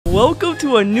Welcome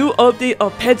to a new update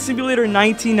of Pet Simulator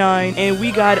 99, and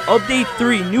we got update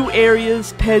 3, new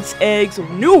areas, pets, eggs,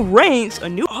 new ranks, a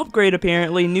new upgrade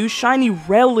apparently, new shiny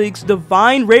relics,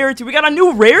 divine rarity. We got a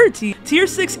new rarity, tier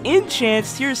 6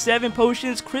 enchants, tier 7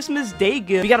 potions, Christmas day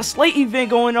gift. We got a slate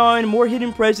event going on, more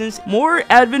hidden presents, more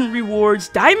advent rewards,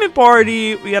 diamond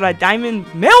party. We got a diamond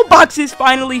mailboxes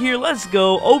finally here. Let's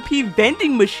go. OP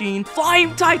vending machine,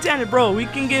 flying Titanic, bro. We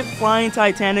can get flying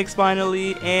Titanics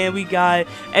finally, and we got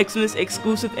Xmas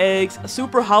exclusive eggs, a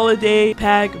super holiday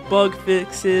pack, bug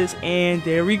fixes, and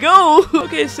there we go.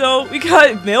 Okay, so we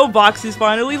got mailboxes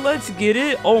finally. Let's get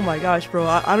it. Oh my gosh, bro,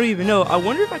 I don't even know. I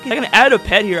wonder if I can add a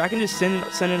pet here. I can just send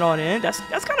it on in. That's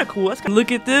kind of cool.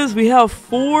 Look at this. We have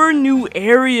 4 new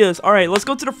areas. All right, let's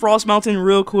go to the Frost Mountain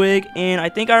real quick, and I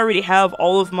think I already have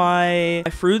all of my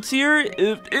fruits here.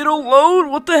 If it'll load,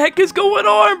 what the heck is going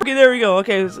on? Okay, there we go.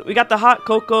 Okay, so we got the hot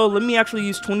cocoa. Let me actually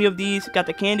use 20 of these. Got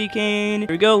the candy cane. Here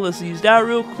we go. Let's use that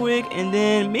real quick, and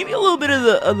then maybe a little bit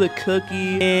of the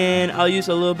cookie, and I'll use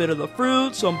a little bit of the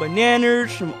fruit, some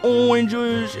bananas, some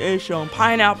oranges, and some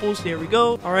pineapples. There we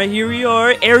go. All right, here we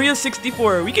are, area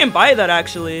 64. We can buy that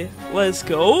actually. Let's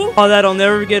go. Oh, that'll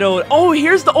never get old. Oh,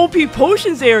 here's the OP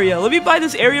potions area. Let me buy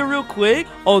this area real quick.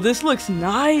 Oh, this looks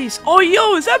nice. Oh,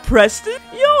 yo, is that Preston?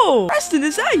 Yo, Preston,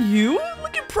 is that you?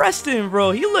 Look at Preston,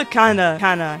 bro. He look kind of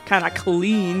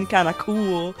clean, kind of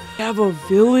cool. We have a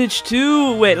village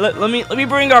too. Wait, let me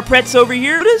bring our pets over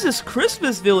here. What is this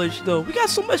Christmas village though? We got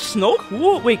so much snow.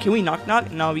 Cool. Wait, can we knock?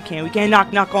 No, we can't. We can't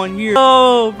knock on here.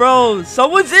 Oh, bro,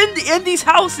 someone's in these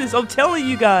houses. I'm telling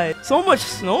you guys. So much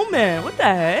snowman. What the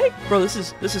heck, bro? This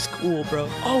is cool, bro.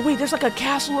 Oh wait, there's like a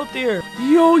castle up there.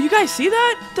 Yo, you guys see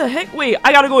that? What the heck? Wait,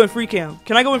 I gotta go in free cam.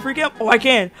 Can I go in free cam? Oh, I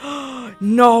can.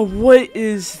 No, what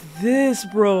is this,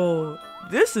 bro?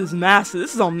 This is massive.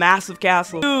 This is a massive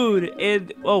castle, dude.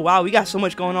 And oh wow, we got so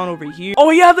much going on over here. Oh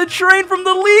yeah, the train from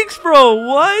the leaks, bro.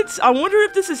 What? I wonder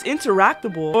if this is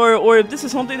interactable, or if this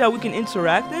is something that we can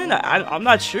interact in. I'm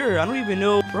not sure. I don't even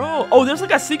know, bro. Oh, there's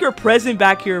like a secret present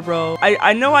back here, bro.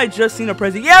 I know I just seen a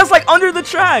present. Yeah, it's like under the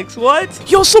tracks. What?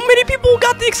 Yo, so many people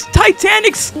got the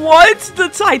Titanic. What? The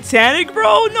Titanic,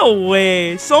 bro? No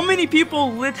way. So many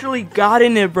people literally got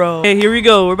in it, bro. Okay, here we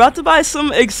go. We're about to buy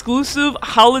some exclusive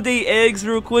holiday eggs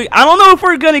real quick. I don't know if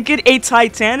we're gonna get a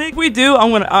Titanic. If we do,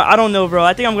 I don't know, bro.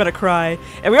 I think I'm gonna cry.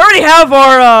 And we already have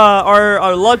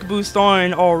our luck boost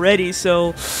on already,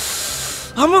 so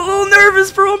I'm a little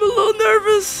nervous, bro. I'm a little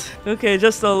nervous. Okay,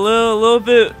 just a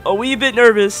wee bit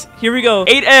nervous. Here we go.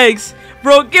 8 eggs,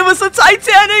 bro. Give us a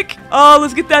Titanic. Oh,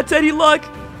 let's get that Teddy luck.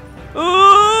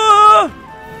 Oh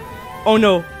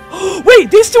no. Wait,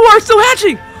 these two are still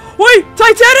hatching. Wait,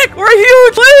 Titanic or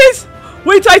huge, please.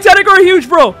 Wait, Titanic or huge,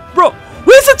 bro.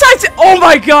 Where's the Titanic? Oh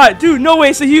my god, dude, no way,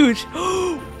 it's a huge.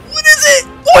 What is it?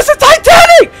 Oh, it's a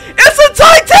Titanic! It's a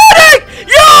Titanic!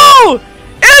 Yo!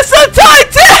 It's a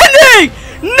Titanic!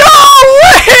 No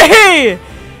way!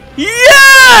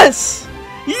 Yes!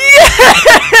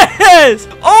 Yes!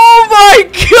 Oh my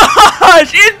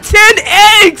gosh! In 10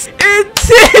 eggs! In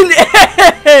 10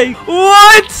 eggs!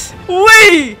 What?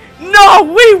 Wait! No,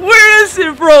 wait, where is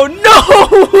it, bro? No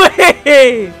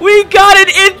way! We got it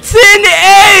in 10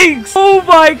 eggs! Oh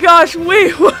my gosh,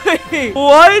 wait. What? Wait,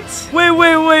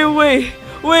 what?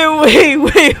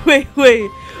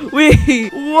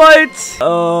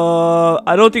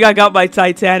 I don't think I got my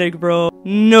Titanic, bro.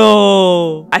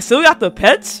 No. I still got the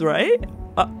pets, right?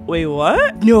 Wait,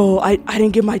 what? No, I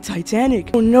didn't get my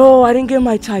Titanic. Oh no, I didn't get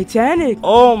my Titanic.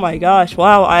 Oh my gosh,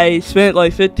 wow, I spent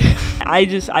like 50.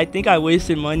 I think I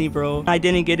wasted money, bro. I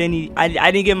didn't get any. I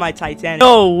didn't get my Titanic.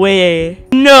 No way.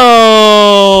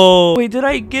 No. Wait, did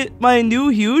I get my new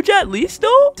huge at least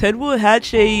though? TEDWA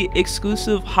hatch a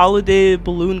exclusive holiday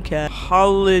balloon cat.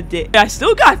 Holiday. I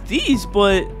still got these,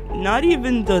 but not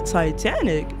even the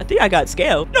Titanic. I think I got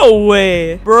scaled. No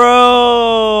way,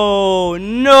 bro.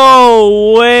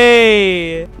 No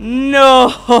way.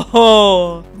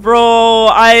 No. Bro,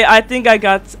 I think I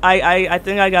got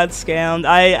scammed.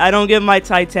 I don't get my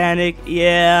Titanic.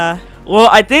 Yeah. Well,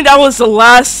 I think that was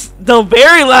the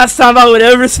very last time I would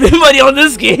ever spend money on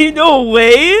this game. No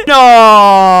way. No,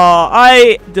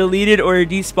 I deleted or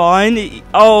despawned.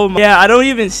 Oh, yeah, I don't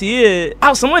even see it.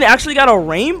 Wow, someone actually got a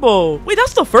rainbow. Wait,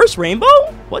 that's the first rainbow?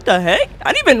 What the heck?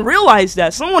 I didn't even realize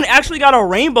that. Someone actually got a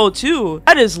rainbow too.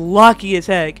 That is lucky as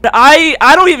heck. But I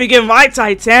don't even get my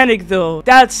Titanic though.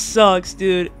 That sucks,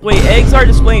 dude. Wait, eggs are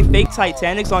displaying fake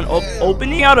Titanics on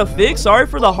opening out a fix. Sorry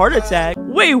for the heart attack.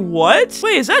 Wait, what?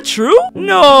 Wait, is that true?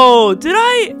 No. Did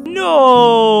I?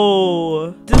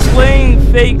 No. Displaying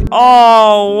fake.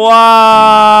 Oh,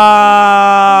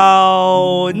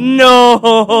 wow.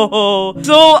 No.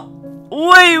 So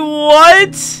Wait,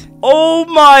 what? Oh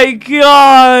my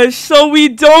gosh. So we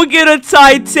don't get a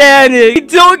Titanic. We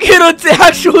don't get an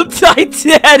actual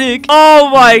Titanic.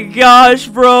 Oh my gosh,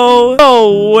 bro.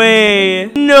 No way.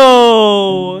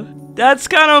 No. That's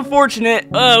kind of unfortunate.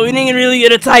 We didn't really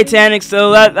get a Titanic,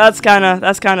 so that's kind of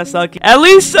sucky. At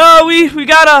least we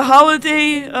got a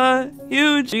holiday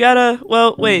huge. We got a,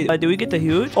 well, wait, do we get the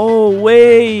huge? Oh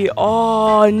wait.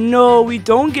 Oh no, we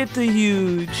don't get the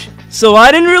huge. So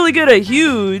I didn't really get a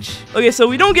huge. Okay, so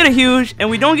we don't get a huge and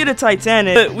we don't get a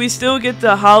Titanic, but we still get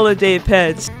the holiday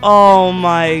pets. Oh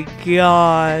my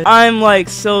god. I'm like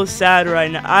so sad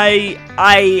right now.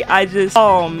 I just,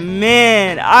 oh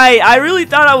man. I really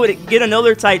thought I would get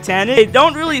another Titanic. I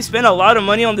don't really spend a lot of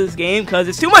money on this game because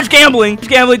it's too much gambling.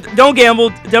 Don't gamble.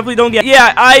 Definitely don't gamble.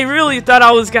 Yeah, I really thought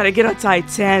I was gonna get a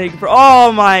Titanic, bro.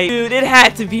 Oh my dude, it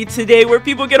had to be today where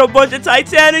people get a bunch of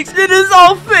Titanics. It is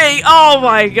all fake. Oh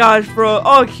my gosh, bro.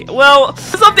 Okay, well,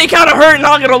 this update kind of hurt,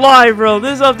 not gonna lie, bro.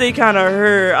 This update kind of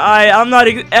hurt. I'm not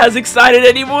as excited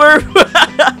anymore.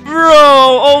 Bro,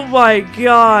 oh my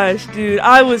gosh, dude.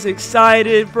 I was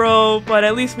excited, bro, but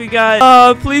at least we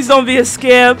got, please don't be a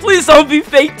scam. Please don't be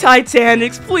fake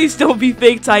Titanics. Please don't be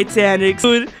fake Titanics.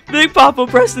 Dude, Big Papa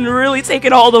Preston really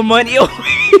taking all the money away.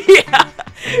 Yeah,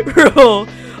 bro.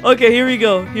 Okay, here we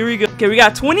go. Here we go. Okay, we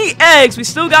got 20 eggs. We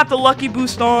still got the lucky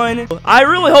boost on. I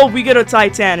really hope we get a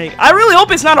Titanic. I really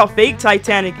hope it's not a fake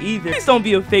Titanic either. Please don't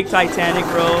be a fake Titanic,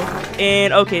 bro.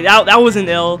 And okay, that was an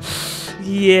L.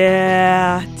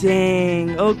 Yeah,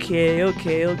 dang. Okay.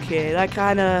 That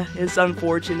kind of is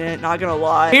unfortunate, not gonna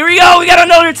lie. Here we go. We got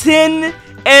another 10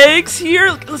 eggs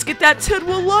here. Let's get that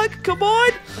TEDWA luck. Come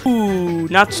on. Ooh,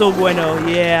 not so bueno.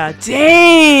 Yeah,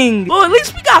 dang. Well, at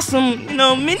least we got some, you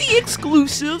know, mini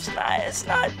exclusives. It's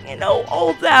not, you know,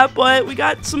 all that, but we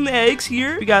got some eggs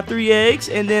here. We got 3 eggs,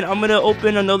 and then I'm gonna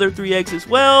open another 3 eggs as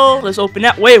well. Let's open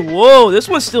that. Wait, whoa, this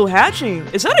one's still hatching.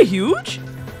 Is that a huge?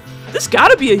 This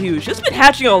gotta be a huge. It's been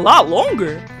hatching a lot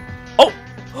longer. Oh.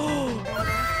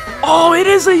 Oh, it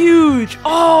is a huge.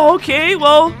 Oh, okay.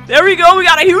 Well, there we go. We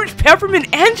got a huge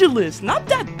Peppermint Angelus. Not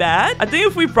that bad. I think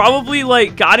if we probably,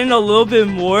 like, gotten a little bit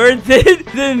more,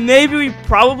 then maybe we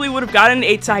probably would have gotten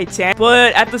a Titanic.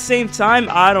 But at the same time,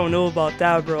 I don't know about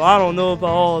that, bro. I don't know about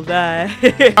all of that.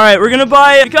 All right, we're gonna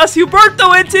buy it because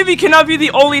Huberto and Timmy cannot be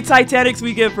the only Titanics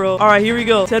we get, bro. All right, here we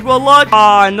go. TEDWA luck.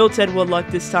 Ah, no TEDWA luck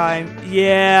this time.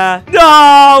 Yeah.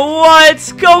 No,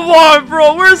 what? Come on,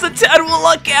 bro. Where's the TEDWA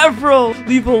luck at, bro?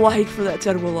 Leave a like for that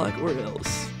TEDWA luck, or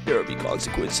else there will be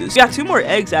consequences. We got 2 more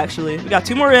eggs, actually. We got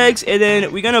 2 more eggs, and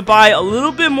then we're gonna buy a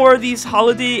little bit more of these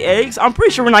holiday eggs. I'm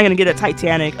pretty sure we're not gonna get a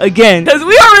Titanic again, because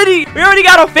we already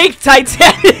got a fake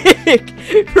Titanic.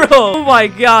 Bro, oh my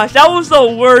gosh, that was the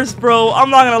worst, bro. I'm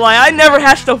not gonna lie, I never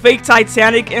hatched a fake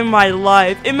Titanic in my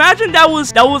life. Imagine that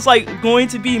was like going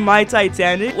to be my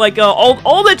Titanic, like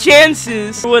all the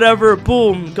chances or whatever,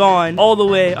 boom, gone all the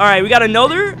way. All right, we got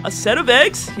a set of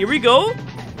eggs. Here we go.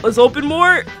 Let's open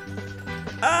more.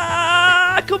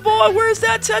 Ah, come on. Where's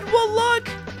that TEDWA luck?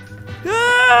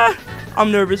 Ah,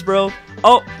 I'm nervous, bro.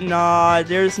 Oh, nah,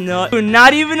 there's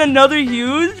not even another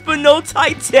huge, but no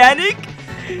Titanic.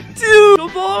 Dude,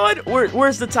 come on.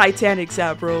 Where's the Titanics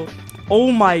at, bro?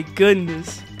 Oh my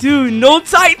goodness. Dude, no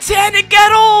Titanic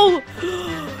at all.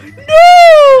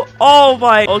 No! Oh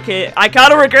my, okay, I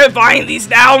kind of regret buying these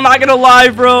now, I'm not gonna lie,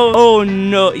 bro. Oh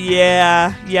no,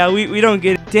 yeah, we don't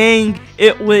get it. Dang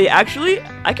it. Wait, actually,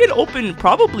 I can open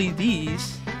probably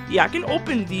these. Yeah, I can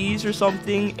open these or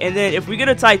something, and then if we get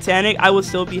a Titanic, I will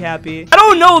still be happy. I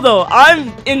don't know, though.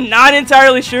 I'm not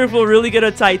entirely sure if we'll really get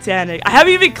a Titanic. I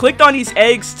haven't even clicked on these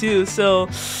eggs, too, so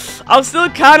I'm still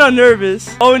kind of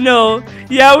nervous. Oh, no.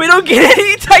 Yeah, we don't get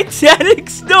any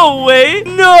Titanics. No way.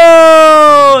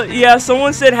 No. Yeah,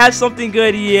 someone said hatch something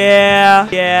good.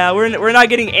 Yeah, we're not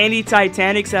getting any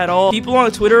Titanics at all. People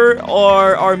on Twitter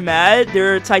are mad.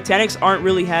 Their Titanics aren't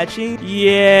really hatching.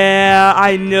 Yeah,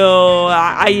 I know.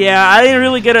 Yeah, I didn't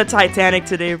really get a Titanic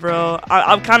today, bro.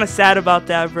 I'm kind of sad about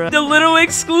that, bro. The little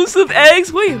exclusive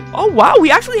eggs. Wait. Oh, wow.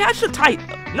 We actually hatched a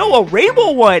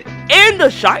rainbow one and a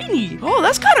shiny. Oh,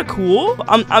 that's kind of cool.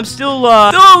 I'm still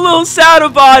a little sad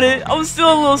about it. I'm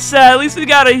still a little sad. At least we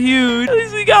got a huge.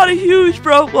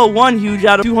 Bro. Well, one huge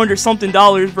out of $200-something,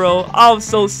 bro. I'm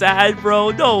so sad, bro.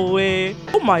 No way.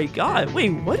 Oh my god. Wait,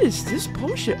 what is this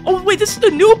potion? Oh wait, this is the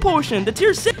new potion, the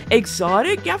tier 6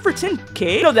 exotic. Yeah, for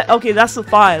 10k. No, okay, that's the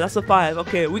 5. That's a 5.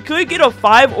 Okay, we could get a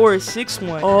 5 or a 6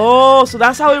 one. Oh, so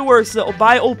that's how it works. So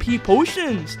buy OP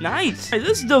potions. Nice. Right,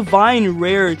 this is divine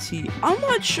rarity. I'm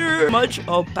not sure much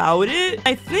about it.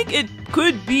 I think it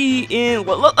could be in.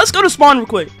 Let's go to spawn real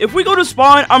quick. If we go to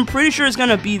spawn, I'm pretty sure it's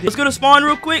gonna be there. Let's go to spawn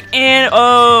real quick. And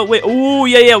wait. Oh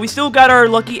yeah. We still got our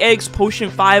lucky eggs potion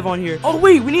 5 on here. Oh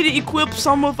wait, we need to equip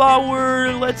some of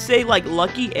our, let's say, like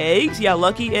lucky eggs. Yeah,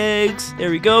 lucky eggs. There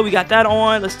we go. We got that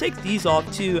on. Let's take these off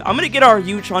too. I'm gonna get our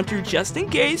huge hunter just in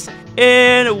case.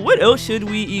 And what else should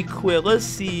we equip? Let's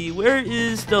see. Where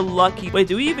is the lucky? Wait,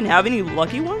 do we even have any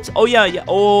lucky ones? Oh yeah.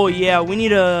 Oh yeah. We need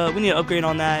to upgrade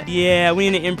on that. Yeah, we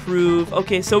need to improve.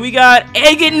 Okay, so we got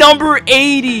egg at number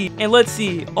 80. And let's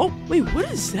see. Oh wait,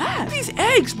 what is that? These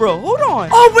eggs, bro. Hold on.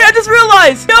 Oh wait, I just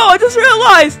realized. No, I just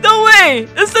realized. No way.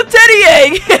 It's the teddy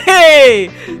egg. Hey,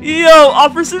 yo,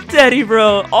 offer some teddy,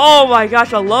 bro. Oh my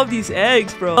gosh, I love these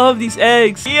eggs, bro. Love these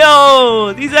eggs.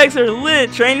 Yo, these eggs are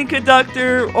lit. Training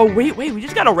conductor. Oh wait, we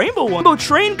just got a rainbow one. Rainbow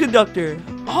train conductor.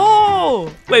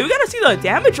 Oh, wait, we gotta see the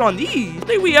damage on these. I don't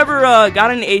think we ever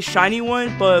gotten a shiny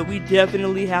one, but we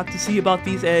definitely have to see about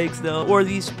these eggs though, or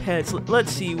these pets.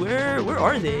 Let's see, where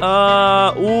are they?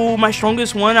 Oh, my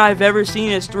strongest one I've ever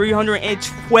seen is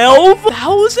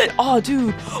 312,000. Oh,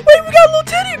 dude, wait, we got a little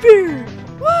teddy bear.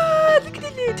 What? Look at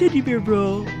that little teddy bear,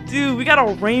 bro. Dude, we got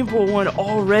a rainbow one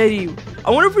already. I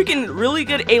wonder if we can really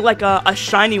get a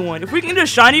shiny one. If we can get a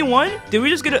shiny one, did we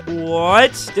just get a...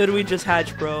 What did we just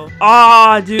hatch, bro?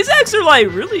 Ah, dude. These eggs are like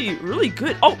really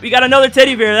good. Oh, we got another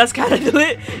teddy bear. That's kind of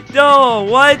lit. No,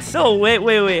 what? No,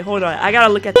 wait. Hold on. I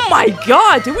gotta look at... Oh my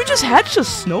god. Did we just hatch a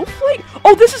snowflake?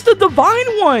 Oh, this is the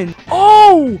divine one.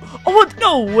 Oh,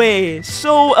 no way.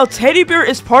 So a teddy bear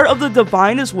is part of the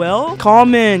divine as well?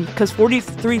 Common, because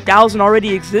 43,000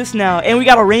 already exists now. And we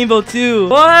got a rainbow too.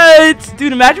 What?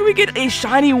 Dude, imagine we get a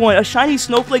shiny one, a shiny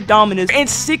snowflake dominus, and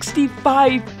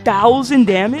 65,000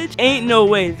 damage. Ain't no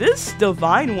way. This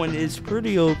divine one is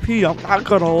pretty OP. I'm not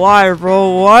gonna lie,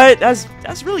 bro. What?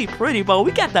 That's really pretty, bro.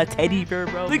 We got that teddy bear,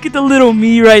 bro. Look at the little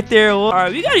me right there. All right,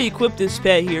 we gotta equip this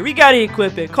pet here. We gotta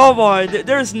equip it. Come on.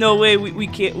 There's no way we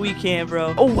can't,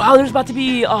 bro. Oh wow, there's about to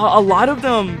be a lot of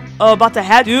them about to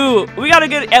hatch. Dude, we gotta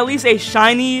get at least a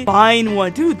shiny divine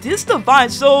one. Dude, this divine.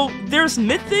 So there's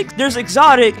mythic, there's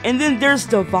exotic, and then there's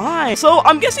divine. So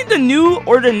I'm guessing the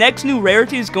next new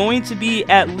rarity is going to be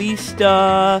at least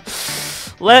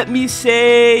let me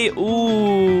say,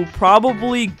 ooh,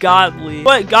 probably godly.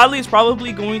 But godly is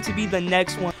probably going to be the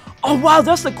next one. Oh wow,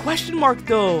 that's the question mark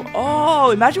though. Oh,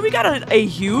 imagine we got a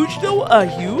huge though. A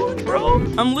huge, bro.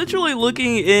 I'm literally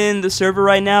looking in the server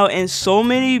right now, and so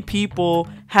many people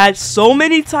had so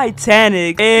many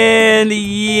Titanic, and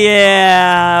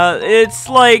yeah, it's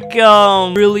like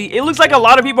really, it looks like a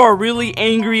lot of people are really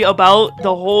angry about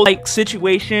the whole like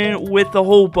situation with the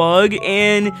whole bug.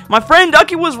 And my friend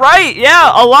Ducky was right.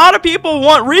 Yeah, a lot of people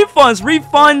want refunds.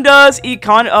 Refund us,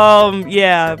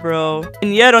 yeah, bro.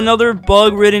 And yet another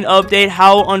bug-ridden update.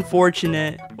 How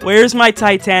unfortunate. Where's my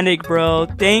Titanic, bro?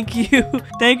 Thank you.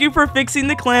 Thank you for fixing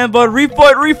the clan, but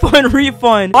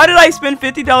refund. Why did I spend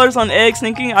 $50 on eggs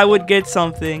thinking I would get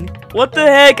something? What the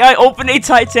heck? I opened a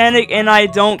Titanic and I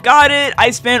don't got it.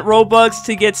 I spent Robux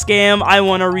to get scammed. I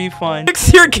want a refund.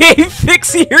 Fix your game.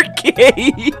 Fix your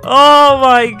game. Oh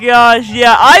my gosh.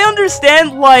 Yeah, I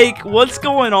understand like what's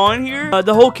going on here.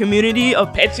 The whole community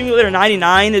of Pet Simulator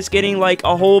 99 is getting like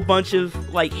a whole bunch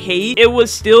of like hate. It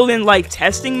was still in like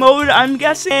testing mode, I'm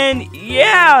guessing. And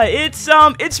yeah,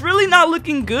 it's really not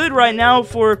looking good right now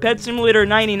for Pet Simulator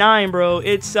 99, bro.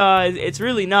 It's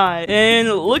really not.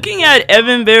 And looking at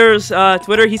Evan Bear's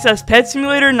Twitter, he says Pet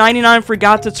Simulator 99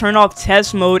 forgot to turn off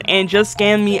test mode and just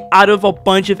scammed me out of a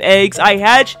bunch of eggs. I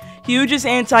hatched Huges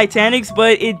and Titanics,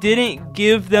 but it didn't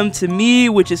give them to me,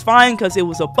 which is fine because it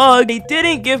was a bug. They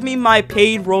didn't give me my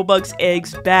paid Robux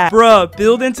eggs back. Bruh,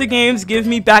 build into games, give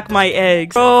me back my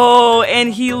eggs. Oh,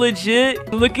 and he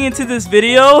legit, looking into this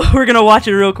video, we're gonna watch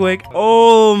it real quick.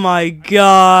 Oh my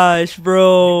gosh,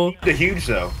 bro. The huge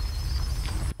though.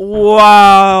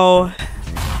 Wow.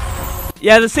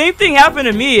 Yeah, the same thing happened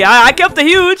to me. I kept the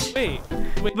huge, Wait,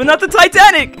 but not the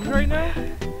Titanic. right now?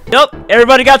 Yep,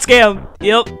 everybody got scammed.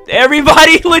 Yep,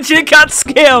 everybody legit got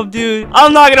scammed, dude.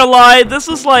 I'm not gonna lie, this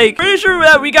was like, pretty sure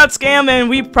that we got scammed and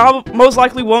we probably most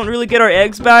likely won't really get our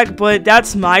eggs back, but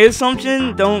that's my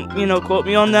assumption. Don't, you know, quote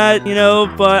me on that, you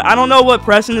know, but I don't know what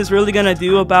Preston is really gonna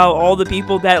do about all the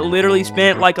people that literally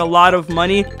spent like a lot of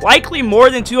money, likely more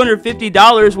than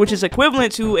 $250, which is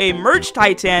equivalent to a merch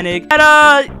Titanic,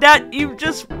 that you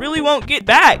just really won't get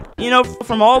back, you know,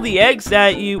 from all the eggs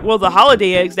that the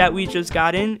holiday eggs that we just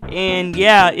got in. And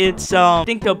yeah, it's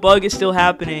think the bug is still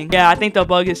happening. Yeah, I think the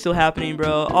bug is still happening,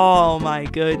 bro. Oh my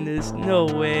goodness, no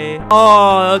way.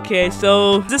 Oh, okay,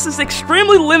 so this is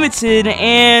extremely limited,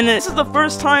 and this is the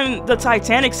first time the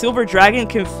Titanic Silver Dragon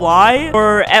can fly,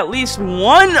 or at least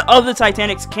one of the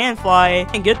Titanics can fly.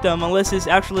 And get them unless it's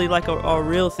actually like a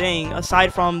real thing,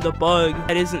 aside from the bug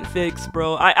that isn't fixed,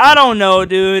 bro. I don't know,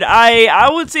 dude. I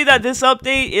would say that this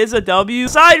update is a W.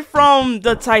 Aside from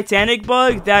the Titanic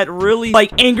bug that really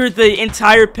like angered the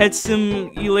entire Pet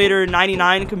Simulator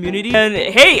 99 community. And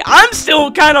hey, I'm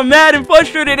still kind of mad and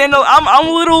frustrated, and I'm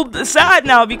a little sad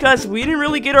now because we didn't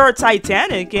really get our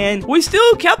Titanic, and we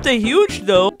still kept a huge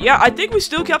though. Yeah, I think we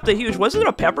still kept a huge. Was it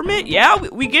a peppermint? Yeah,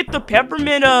 we get the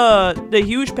peppermint, the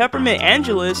huge peppermint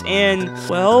Angelus, and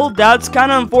well, that's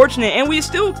kind of unfortunate. And we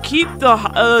still keep the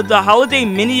holiday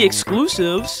mini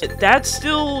exclusives. That's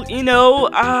still, you know,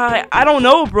 I don't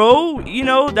know, bro. You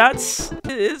know,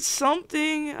 it's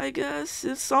something, I guess.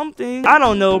 It's something. I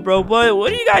don't know, bro. But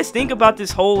what do you guys think about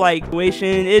this whole like situation?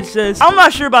 It's just, I'm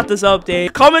not sure about this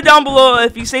update. Comment down below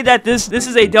if you say that this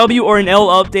is a W or an L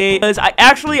update, because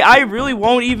I really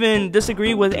won't even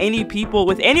disagree with any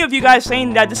of you guys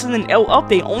saying that this is an L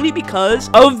update, only because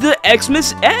of the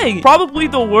Xmas egg. Probably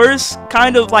the worst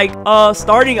kind of like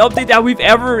starting update that we've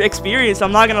ever experienced.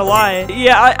 I'm not gonna lie.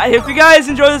 Yeah, if you guys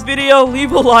enjoy this video,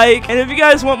 leave a like, and if you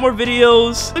guys want more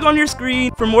videos, click on your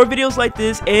screen for more videos like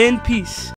this, and peace.